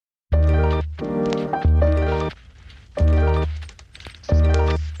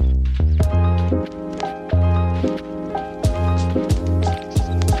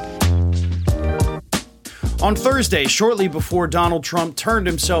On Thursday, shortly before Donald Trump turned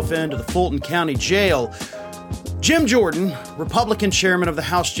himself into the Fulton County Jail, Jim Jordan, Republican chairman of the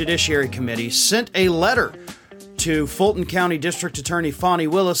House Judiciary Committee, sent a letter to Fulton County District Attorney Fani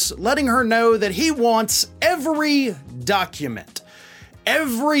Willis, letting her know that he wants every document,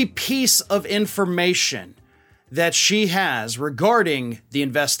 every piece of information that she has regarding the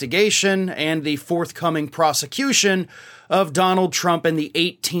investigation and the forthcoming prosecution of Donald Trump and the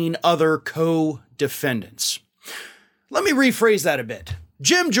 18 other co-defendants. Let me rephrase that a bit.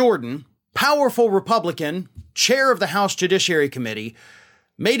 Jim Jordan, powerful Republican, chair of the House Judiciary Committee,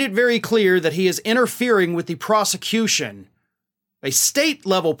 made it very clear that he is interfering with the prosecution, a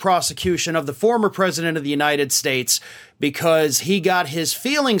state-level prosecution of the former president of the United States, because he got his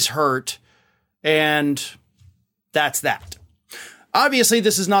feelings hurt, and that's that. Obviously,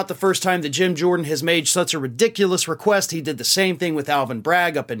 this is not the first time that Jim Jordan has made such a ridiculous request. He did the same thing with Alvin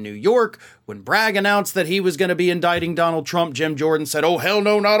Bragg up in New York. When Bragg announced that he was going to be indicting Donald Trump, Jim Jordan said, "Oh, hell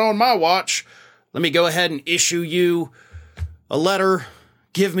no, not on my watch. Let me go ahead and issue you a letter.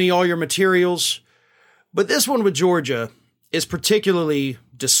 Give me all your materials." But this one with Georgia is particularly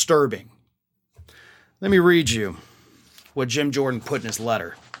disturbing. Let me read you what Jim Jordan put in his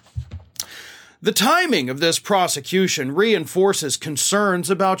letter. "The timing of this prosecution reinforces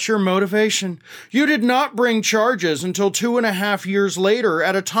concerns about your motivation. You did not bring charges until 2.5 years later,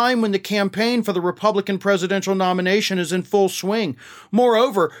 at a time when the campaign for the Republican presidential nomination is in full swing.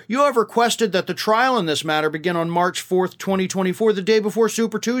 Moreover, you have requested that the trial in this matter begin on March 4th, 2024, the day before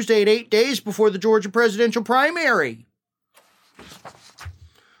Super Tuesday, and 8 days before the Georgia presidential primary."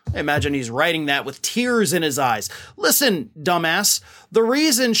 I imagine he's writing that with tears in his eyes. Listen, dumbass, the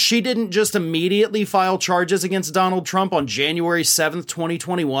reason she didn't just immediately file charges against Donald Trump on January 7th,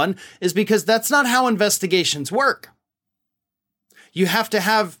 2021 is because that's not how investigations work. You have to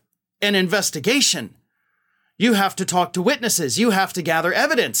have an investigation. You have to talk to witnesses. You have to gather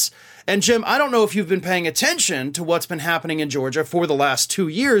evidence. And Jim, I don't know if you've been paying attention to what's been happening in Georgia for the last 2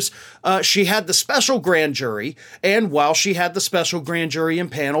 years. She had the special grand jury. And while she had the special grand jury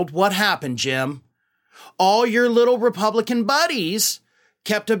impaneled, what happened, Jim? All your little Republican buddies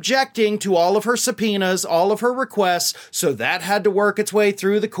kept objecting to all of her subpoenas, all of her requests, so that had to work its way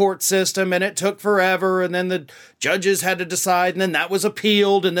through the court system, and it took forever, and then the judges had to decide, and then that was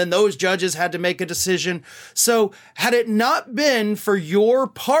appealed, and then those judges had to make a decision. So had it not been for your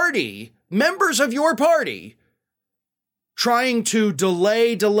party, members of your party, trying to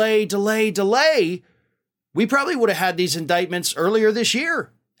delay, we probably would have had these indictments earlier this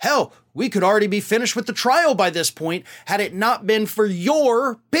year. Hell, we could already be finished with the trial by this point had it not been for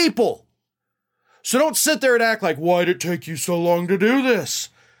your people. So don't sit there and act like, why did it take you so long to do this?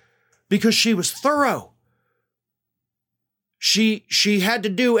 Because she was thorough. She had to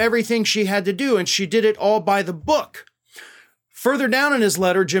do everything she had to do, and she did it all by the book. Further down in his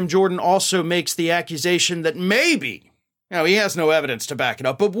letter, Jim Jordan also makes the accusation that maybe, now he has no evidence to back it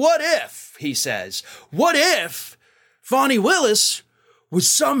up, but what if, he says, what if Fani Willis was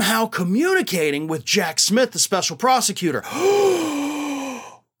somehow communicating with Jack Smith, the special prosecutor?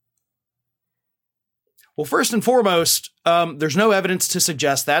 Well, first and foremost, there's no evidence to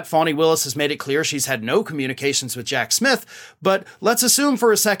suggest that. Fani Willis has made it clear she's had no communications with Jack Smith, but let's assume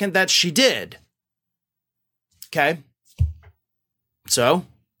for a second that she did. Okay. So,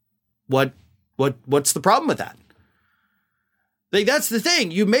 what's the problem with that? Like, that's the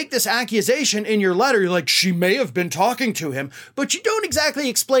thing. You make this accusation in your letter. You're like, she may have been talking to him, but you don't exactly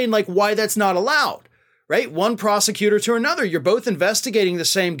explain, like, why that's not allowed, right? One prosecutor to another. You're both investigating the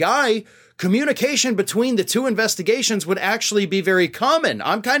same guy. Communication between the two investigations would actually be very common.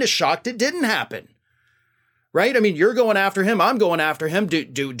 I'm kind of shocked it didn't happen, right? I mean, you're going after him. I'm going after him.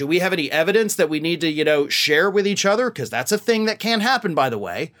 Do we have any evidence that we need to, share with each other? Because that's a thing that can happen, by the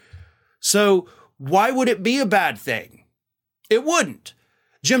way. So why would it be a bad thing? It wouldn't.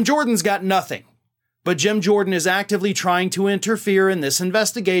 Jim Jordan's got nothing. But Jim Jordan is actively trying to interfere in this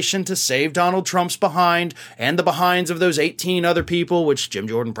investigation to save Donald Trump's behind and the behinds of those 18 other people, which Jim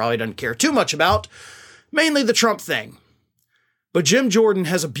Jordan probably doesn't care too much about, mainly the Trump thing. But Jim Jordan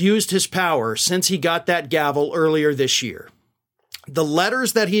has abused his power since he got that gavel earlier this year. The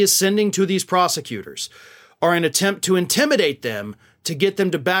letters that he is sending to these prosecutors are an attempt to intimidate them to get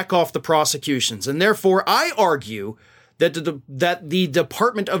them to back off the prosecutions. And therefore, I argue that the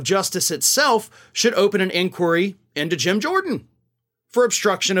Department of Justice itself should open an inquiry into Jim Jordan for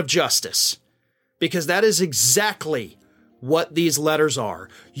obstruction of justice, because that is exactly what these letters are.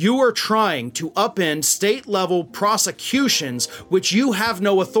 You are trying to upend state-level prosecutions, which you have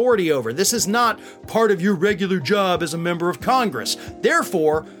no authority over. This is not part of your regular job as a member of Congress.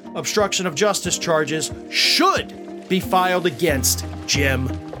 Therefore, obstruction of justice charges should be filed against Jim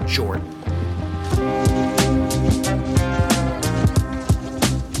Jordan.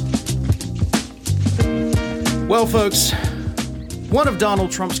 Well, folks, one of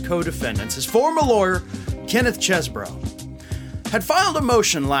Donald Trump's co-defendants, his former lawyer, Kenneth Chesebro, had filed a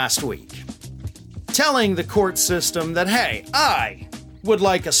motion last week telling the court system that, hey, I would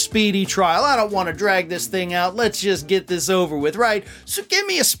like a speedy trial. I don't want to drag this thing out. Let's just get this over with, right? So give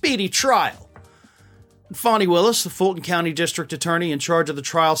me a speedy trial. And Fani Willis, the Fulton County District Attorney in charge of the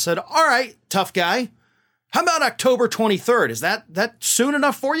trial, said, all right, tough guy. How about October 23rd? Is that soon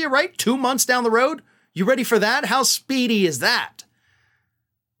enough for you, right? 2 months down the road? You ready for that? How speedy is that?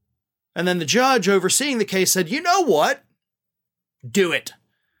 And then the judge overseeing the case said, you know what? Do it.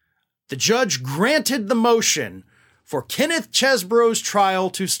 The judge granted the motion for Kenneth Chesebro's trial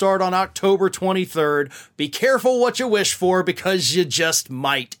to start on October 23rd. Be careful what you wish for because you just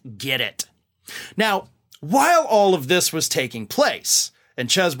might get it. Now, while all of this was taking place, and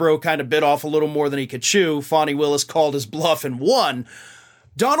Chesebro kind of bit off a little more than he could chew, Fani Willis called his bluff and won,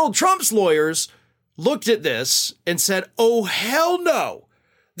 Donald Trump's lawyers looked at this and said, oh, hell no.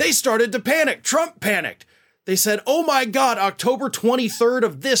 They started to panic. Trump panicked. They said, oh my God, October 23rd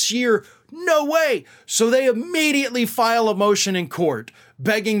of this year, no way. So they immediately file a motion in court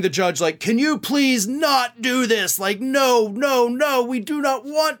begging the judge, like, can you please not do this? Like, no, we do not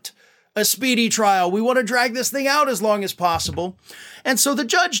want a speedy trial. We want to drag this thing out as long as possible. And so the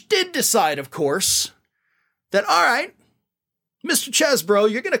judge did decide, of course, that, all right, Mr. Chesebro,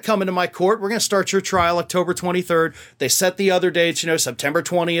 you're going to come into my court. We're going to start your trial October 23rd. They set the other dates, September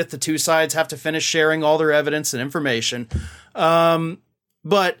 20th. The two sides have to finish sharing all their evidence and information.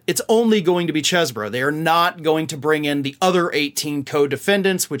 But it's only going to be Chesebro. They are not going to bring in the other 18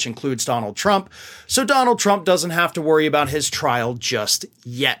 co-defendants, which includes Donald Trump. So Donald Trump doesn't have to worry about his trial just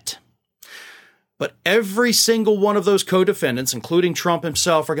yet. But every single one of those co-defendants, including Trump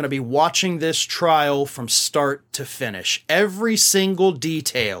himself, are going to be watching this trial from start to finish. Every single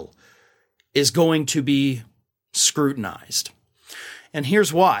detail is going to be scrutinized. And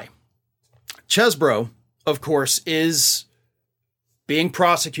here's why. Chesebro, of course, is being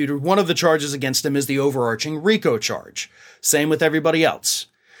prosecuted. One of the charges against him is the overarching RICO charge. Same with everybody else.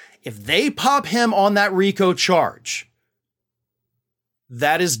 If they pop him on that RICO charge,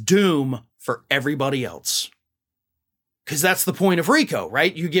 that is doom for everybody else. Because that's the point of RICO,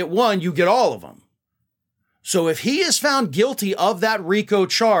 right? You get one, you get all of them. So if he is found guilty of that RICO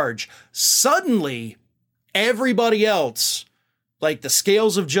charge, suddenly everybody else, like the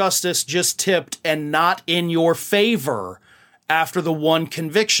scales of justice just tipped and not in your favor after the one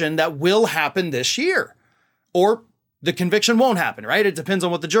conviction that will happen this year. Or the conviction won't happen, right? It depends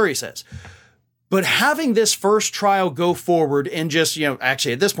on what the jury says. But having this first trial go forward in just,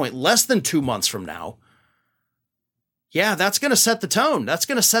 actually at this point, less than 2 months from now, yeah, that's going to set the tone. That's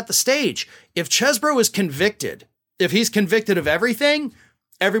going to set the stage. If Chesebro is convicted, if he's convicted of everything,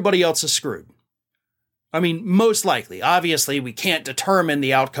 everybody else is screwed. I mean, most likely. Obviously, we can't determine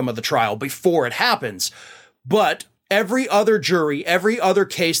the outcome of the trial before it happens. But every other jury, every other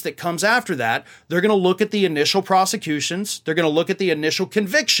case that comes after that, they're going to look at the initial prosecutions. They're going to look at the initial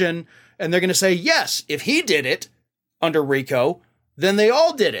conviction. And they're going to say, yes, if he did it under RICO, then they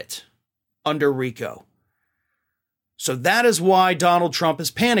all did it under RICO. So that is why Donald Trump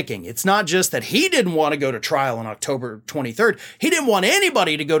is panicking. It's not just that he didn't want to go to trial on October 23rd. He didn't want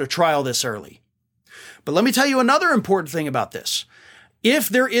anybody to go to trial this early. But let me tell you another important thing about this. If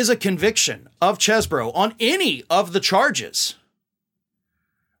there is a conviction of Chesebro on any of the charges,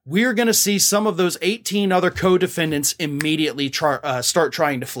 we're going to see some of those 18 other co-defendants immediately start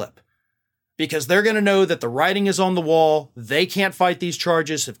trying to flip. Because they're going to know that the writing is on the wall. They can't fight these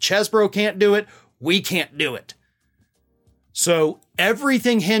charges. If Chesebro can't do it, we can't do it. So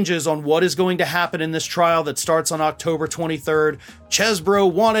everything hinges on what is going to happen in this trial that starts on October 23rd.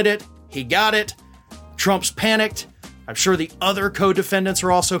 Chesebro wanted it. He got it. Trump's panicked. I'm sure the other co-defendants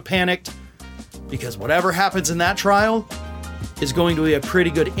are also panicked. Because whatever happens in that trial is going to be a pretty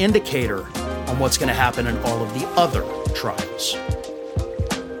good indicator on what's going to happen in all of the other trials.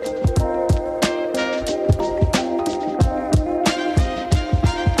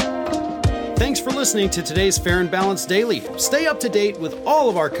 Thanks for listening to today's Fair and Balanced Daily. Stay up to date with all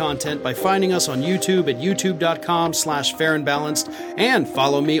of our content by finding us on YouTube at youtube.com/fairandbalanced and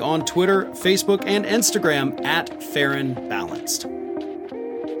follow me on Twitter, Facebook, and Instagram at Fair and Balanced.